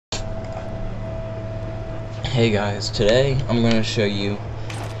Hey guys, today I'm going to show you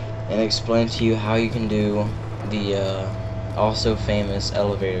and explain to you how you can do the also famous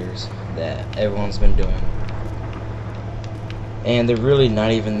elevators that everyone's been doing. And they're really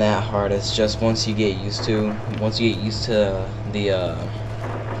not even that hard. It's just once you get used to the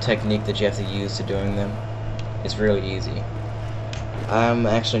technique that you have to use to doing them, it's really easy. I'm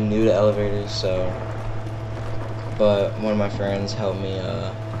actually new to elevators, but one of my friends helped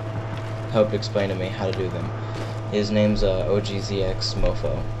explain to me how to do them. His name's OGZX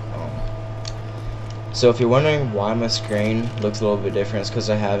Mofo. So if you're wondering why my screen looks a little bit different, it's because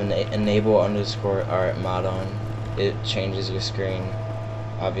I have an enable_art mod on. It changes your screen,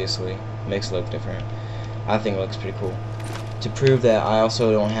 obviously, makes it look different. I think it looks pretty cool. To prove that, I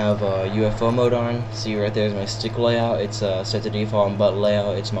also don't have UFO mode on. See right there's my stick layout. It's set to default, and butt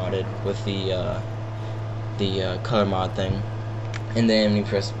layout it's modded with the color mod thing. And then when you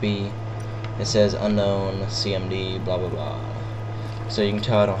press B, it says unknown CMD blah blah blah. So you can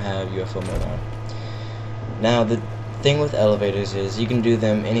tell I don't have UFO mode on. Now the thing with elevators is you can do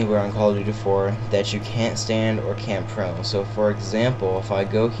them anywhere on Call of Duty 4 that you can't stand or can't prone. So for example, if I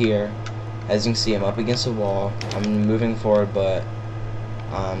go here, as you can see I'm up against a wall, I'm moving forward but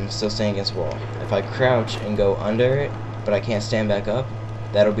I'm still staying against the wall. If I crouch and go under it but I can't stand back up,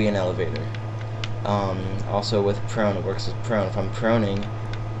 that'll be an elevator. Also with prone, it works with prone. If I'm proning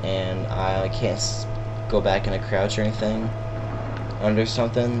and I can't go back in a crouch or anything under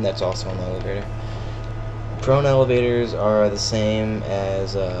something, that's also an elevator. Prone elevators are the same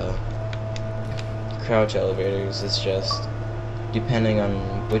as crouch elevators. It's just depending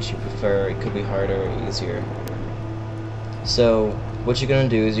on which you prefer, it could be harder or easier. So what you're going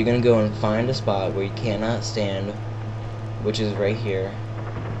to do is you're going to go and find a spot where you cannot stand, which is right here.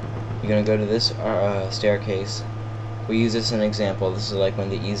 You're going to go to this staircase. We use this as an example. This is like one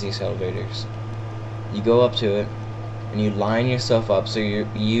of the easiest elevators. You go up to it and you line yourself up so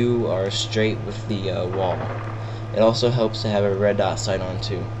you are straight with the wall. It also helps to have a red dot sight on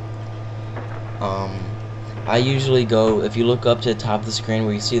too. I usually go, if you look up to the top of the screen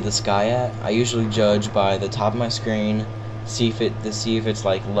where you see the sky at, I usually judge by the top of my screen, see if it's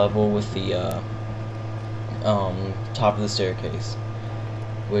like level with the top of the staircase,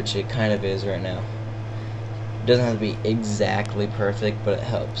 which it kind of is right now. It doesn't have to be exactly perfect, but it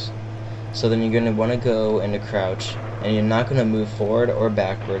helps. So then you're going to want to go into crouch, and you're not going to move forward or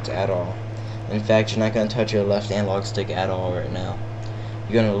backwards at all. In fact, you're not going to touch your left analog stick at all right now.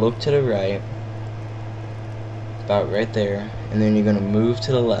 You're going to look to the right, about right there, and then you're going to move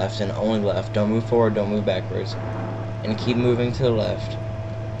to the left and only left. Don't move forward, don't move backwards. And keep moving to the left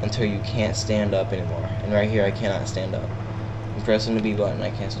until you can't stand up anymore. And right here I cannot stand up. I'm pressing the B button, I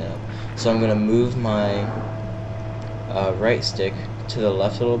can't stand up. So I'm going to move my right stick to the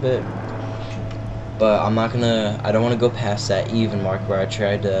left a little bit, but I don't want to go past that even mark where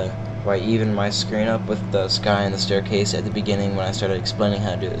I evened my screen up with the sky and the staircase at the beginning when I started explaining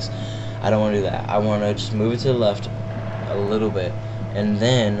how to do this. I don't want to do that. I want to just move it to the left a little bit, and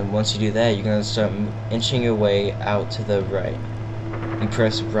then once you do that, you're going to start inching your way out to the right. You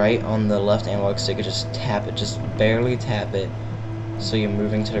press right on the left analog stick and just tap it, just barely tap it, so you're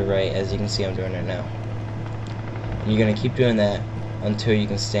moving to the right, as you can see I'm doing right now. And you're going to keep doing that until you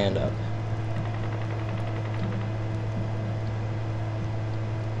can stand up.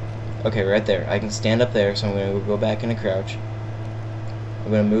 Okay, right there. I can stand up there, so I'm going to go back into crouch.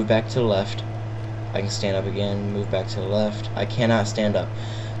 I'm going to move back to the left. I can stand up again, move back to the left. I cannot stand up.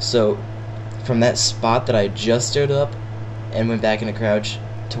 So, from that spot that I just stood up and went back into crouch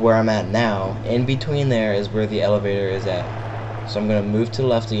to where I'm at now, in between there is where the elevator is at. So I'm going to move to the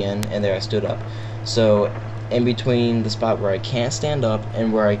left again, and there I stood up. So, in between the spot where I can't stand up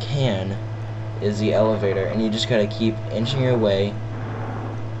and where I can is the elevator, and you just gotta keep inching your way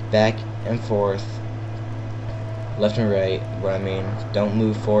back and forth, left and right. What I mean, don't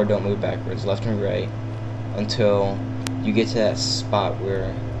move forward, don't move backwards, left and right, until you get to that spot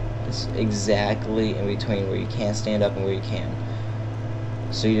where it's exactly in between where you can't stand up and where you can.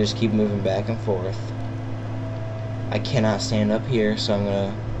 So you just keep moving back and forth. I cannot stand up here, so I'm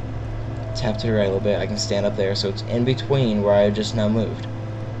gonna tap to the right a little bit. I can stand up there, so it's in between where I just now moved.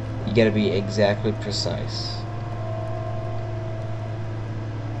 You gotta be exactly precise.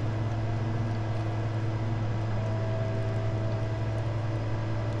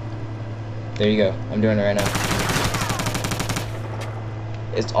 There you go. I'm doing it right now.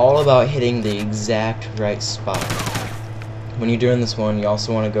 It's all about hitting the exact right spot. When you're doing this one, you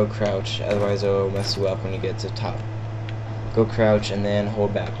also want to go crouch, otherwise it'll mess you up when you get to the top. Go crouch and then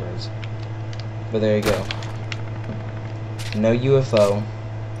hold backwards. But there you go. No UFO.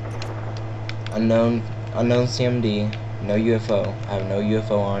 Unknown unknown CMD, no UFO. I have no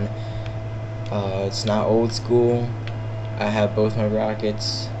UFO on. It's not old school. I have both my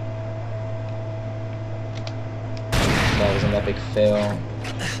rockets. That was an epic fail.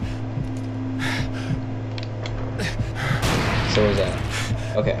 So was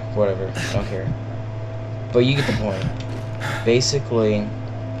that. Okay, whatever. I don't care. But you get the point. Basically,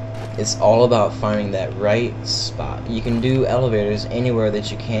 it's all about finding that right spot. You can do elevators anywhere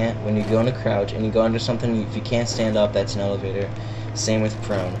that you can't. When you go into crouch and you go under something, if you can't stand up, that's an elevator. Same with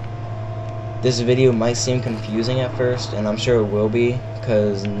prone. This video might seem confusing at first, and I'm sure it will be,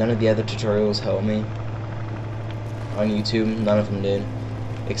 because none of the other tutorials help me on YouTube. None of them did,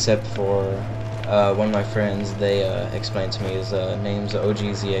 except for one of my friends. They explained to me his name's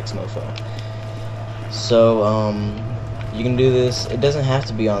OGZX Mofo. So you can do this. It doesn't have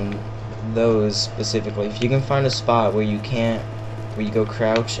to be on those specifically. If you can find a spot where you go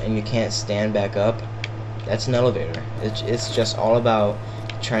crouch and you can't stand back up, that's an elevator. It's just all about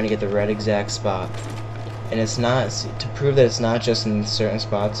trying to get the right exact spot. And it's not, to prove that it's not just in certain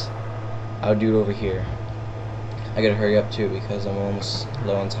spots, I'll do it over here. I gotta hurry up too because I'm almost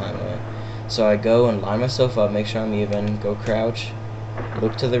low on time limit. So I go and line myself up, make sure I'm even, go crouch,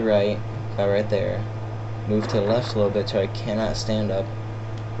 look to the right, about right there, move to the left a little bit till I cannot stand up.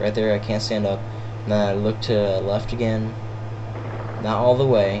 Right there I can't stand up. And then I look to the left again, not all the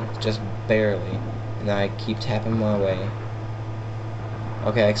way, just barely. And then I keep tapping my way.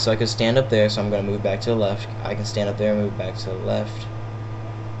 Okay, so I can stand up there, so I'm going to move back to the left. I can stand up there and move back to the left.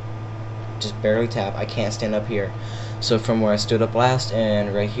 Just barely tap. I can't stand up here. So from where I stood up last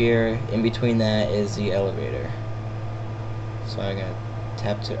and right here, in between that is the elevator. So I got to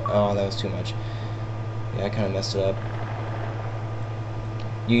tap to... Oh, that was too much. Yeah, I kind of messed it up.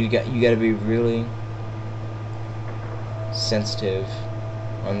 You got to be really sensitive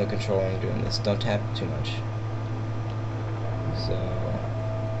on the controller when doing this. Don't tap too much. So...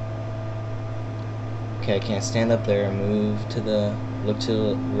 Okay, I can't stand up there. Move to the, look to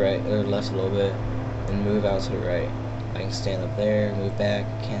the right or left a little bit, and move out to the right. I can stand up there, move back.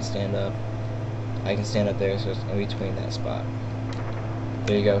 Can't stand up. I can stand up there, so it's in between that spot.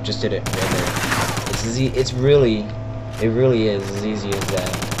 There you go. Just did it right there. It's easy. It really is as easy as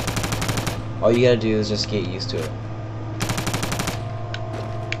that. All you gotta do is just get used to it.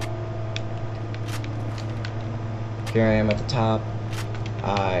 Here I am at the top.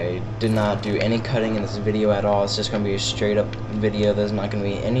 I did not do any cutting in this video at all. It's just going to be a straight up video. There's not going to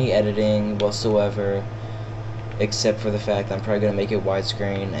be any editing whatsoever, except for the fact that I'm probably going to make it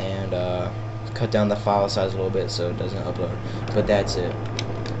widescreen and cut down the file size a little bit so it doesn't upload. But that's it.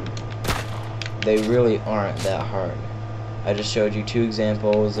 They really aren't that hard. I just showed you two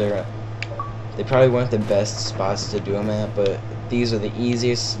examples. They probably weren't the best spots to do them at, but these are the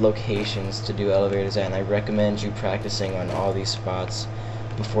easiest locations to do elevators at, and I recommend you practicing on all these spots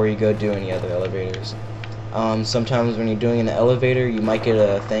before you go do any other elevators. Sometimes when you're doing an elevator, you might get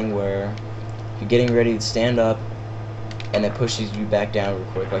a thing where you're getting ready to stand up and it pushes you back down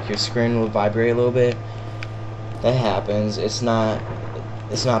real quick. Like your screen will vibrate a little bit. That happens. It's not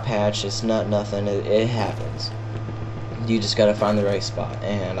patched. It's not nothing. It happens. You just gotta find the right spot,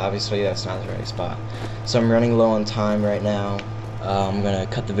 and obviously that's not the right spot. So I'm running low on time right now. I'm gonna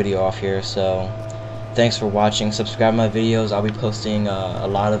cut the video off here. So thanks for watching. Subscribe to my videos. I'll be posting a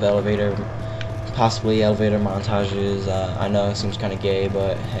lot of possibly elevator montages. I know it seems kind of gay,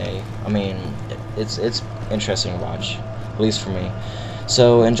 but hey, I mean, it's interesting to watch, at least for me.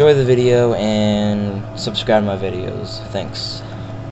 So enjoy the video and subscribe to my videos. Thanks.